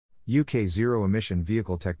UK Zero Emission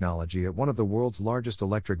Vehicle Technology at one of the world's largest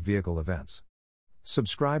electric vehicle events.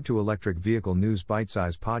 Subscribe to Electric Vehicle News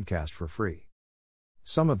Bite-Size podcast for free.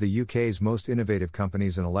 Some of the UK's most innovative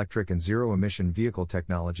companies in electric and zero-emission vehicle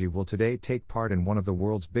technology will today take part in one of the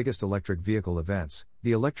world's biggest electric vehicle events,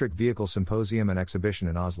 the Electric Vehicle Symposium and Exhibition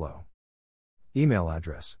in Oslo. Email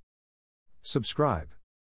address. Subscribe.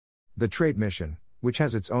 The Trade Mission, which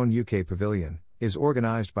has its own UK pavilion, is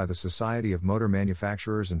organised by the Society of Motor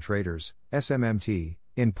Manufacturers and Traders, SMMT,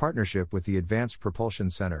 in partnership with the Advanced Propulsion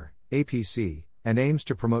Centre, APC, and aims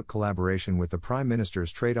to promote collaboration with the Prime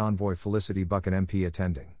Minister's Trade Envoy Felicity Buchan MP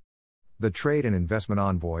attending. The Trade and Investment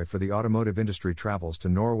Envoy for the automotive industry travels to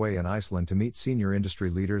Norway and Iceland to meet senior industry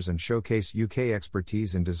leaders and showcase UK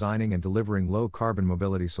expertise in designing and delivering low-carbon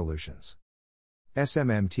mobility solutions.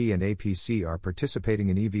 SMMT and APC are participating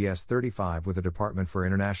in EVS 35 with the Department for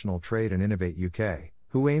International Trade and Innovate UK,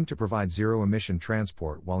 who aim to provide zero-emission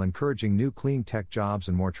transport while encouraging new clean tech jobs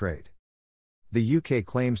and more trade. The UK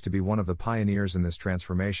claims to be one of the pioneers in this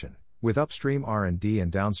transformation, with upstream R&D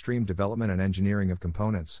and downstream development and engineering of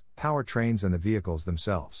components, powertrains and the vehicles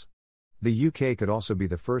themselves. The UK could also be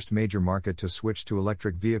the first major market to switch to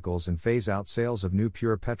electric vehicles and phase out sales of new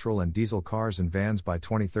pure petrol and diesel cars and vans by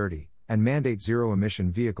 2030, and mandate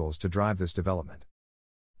zero-emission vehicles to drive this development.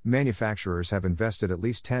 Manufacturers have invested at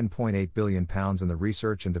least £10.8 billion in the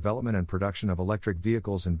research and development and production of electric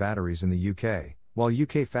vehicles and batteries in the UK, while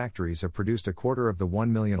UK factories have produced a quarter of the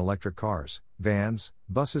 1 million electric cars, vans,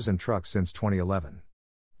 buses and trucks since 2011.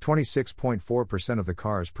 26.4% of the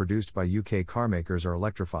cars produced by UK carmakers are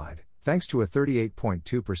electrified, thanks to a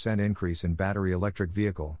 38.2% increase in battery electric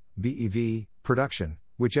vehicle, BEV, production,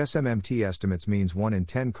 which SMMT estimates means 1 in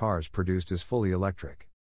 10 cars produced is fully electric.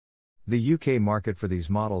 The UK market for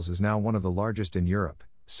these models is now one of the largest in Europe,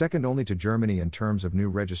 second only to Germany in terms of new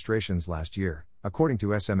registrations last year, according to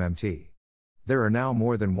SMMT. There are now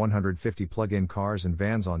more than 150 plug-in cars and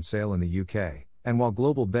vans on sale in the UK, and while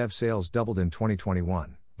global BEV sales doubled in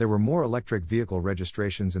 2021, there were more electric vehicle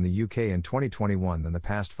registrations in the UK in 2021 than the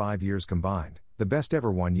past 5 years combined, the best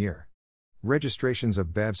ever one year. Registrations of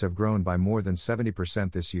BEVs have grown by more than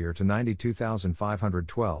 70% this year to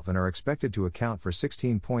 92,512 and are expected to account for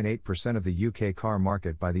 16.8% of the UK car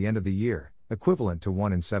market by the end of the year, equivalent to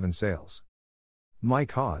 1 in 7 sales.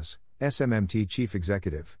 Mike Hawes, SMMT Chief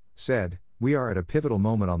Executive, said, "We are at a pivotal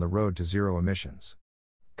moment on the road to zero emissions.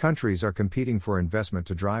 Countries are competing for investment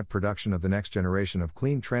to drive production of the next generation of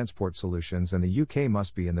clean transport solutions, and the UK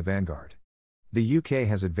must be in the vanguard. The UK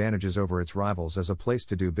has advantages over its rivals as a place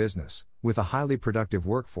to do business, with a highly productive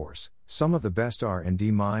workforce, some of the best R&D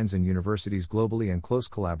minds and universities globally, and close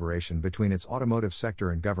collaboration between its automotive sector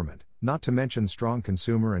and government, not to mention strong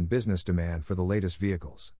consumer and business demand for the latest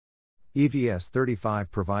vehicles. EVS 35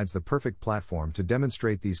 provides the perfect platform to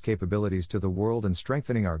demonstrate these capabilities to the world, and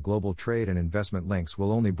strengthening our global trade and investment links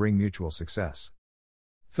will only bring mutual success."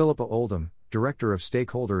 Philippa Oldham, Director of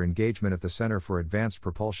Stakeholder Engagement at the Centre for Advanced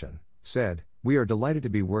Propulsion, said, "We are delighted to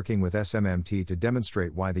be working with SMMT to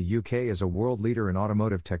demonstrate why the UK is a world leader in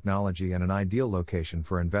automotive technology and an ideal location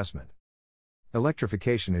for investment.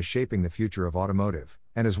 Electrification is shaping the future of automotive,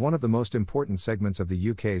 and as one of the most important segments of the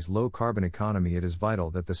UK's low-carbon economy, it is vital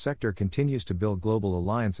that the sector continues to build global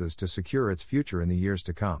alliances to secure its future in the years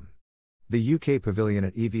to come." The UK Pavilion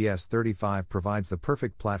at EVS 35 provides the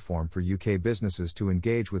perfect platform for UK businesses to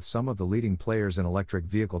engage with some of the leading players in electric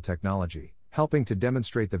vehicle technology, helping to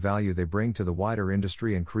demonstrate the value they bring to the wider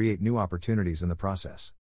industry and create new opportunities in the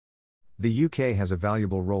process. The UK has a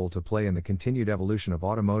valuable role to play in the continued evolution of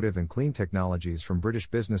automotive, and clean technologies from British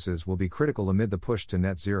businesses will be critical amid the push to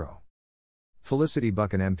net zero. Felicity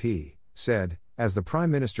Buchan MP, said, "As the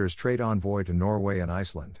Prime Minister's Trade Envoy to Norway and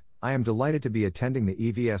Iceland, I am delighted to be attending the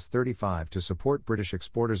EVS 35 to support British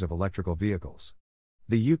exporters of electrical vehicles.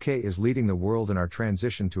 The UK is leading the world in our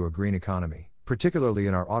transition to a green economy, particularly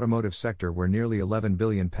in our automotive sector, where nearly £11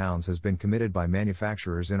 billion has been committed by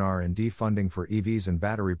manufacturers in R&D funding for EVs and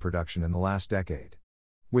battery production in the last decade.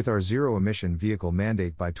 With our zero-emission vehicle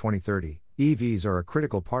mandate by 2030, EVs are a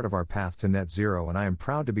critical part of our path to net zero, and I am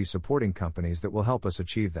proud to be supporting companies that will help us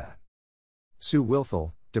achieve that." Sue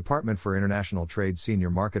Wilthall, Department for International Trade Senior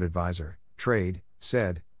Market Advisor, Trade,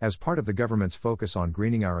 said, "As part of the government's focus on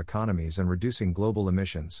greening our economies and reducing global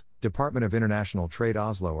emissions, Department of International Trade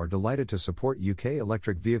Oslo are delighted to support UK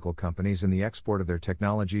electric vehicle companies in the export of their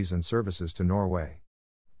technologies and services to Norway.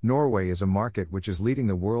 Norway is a market which is leading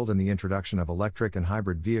the world in the introduction of electric and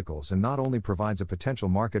hybrid vehicles, and not only provides a potential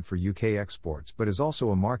market for UK exports, but is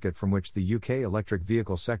also a market from which the UK electric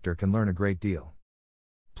vehicle sector can learn a great deal."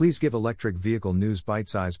 Please give Electric Vehicle News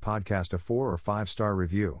Bite-Size podcast a 4 or 5 star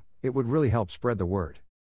review. It would really help spread the word.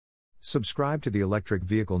 Subscribe to the Electric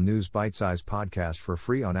Vehicle News Bite-Size Podcast for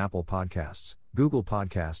free on Apple Podcasts, Google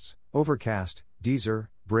Podcasts, Overcast, Deezer,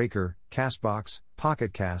 Breaker, Castbox,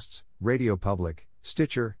 Pocket Casts, Radio Public,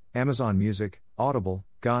 Stitcher, Amazon Music, Audible,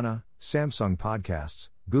 Gaana, Samsung Podcasts,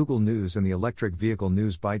 Google News and the Electric Vehicle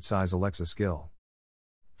News Bite-Size Alexa skill.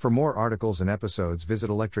 For more articles and episodes, visit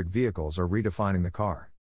Electric Vehicles or Redefining the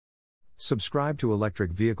Car. Subscribe to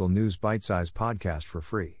Electric Vehicle News Bite-Size Podcast for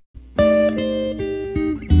free.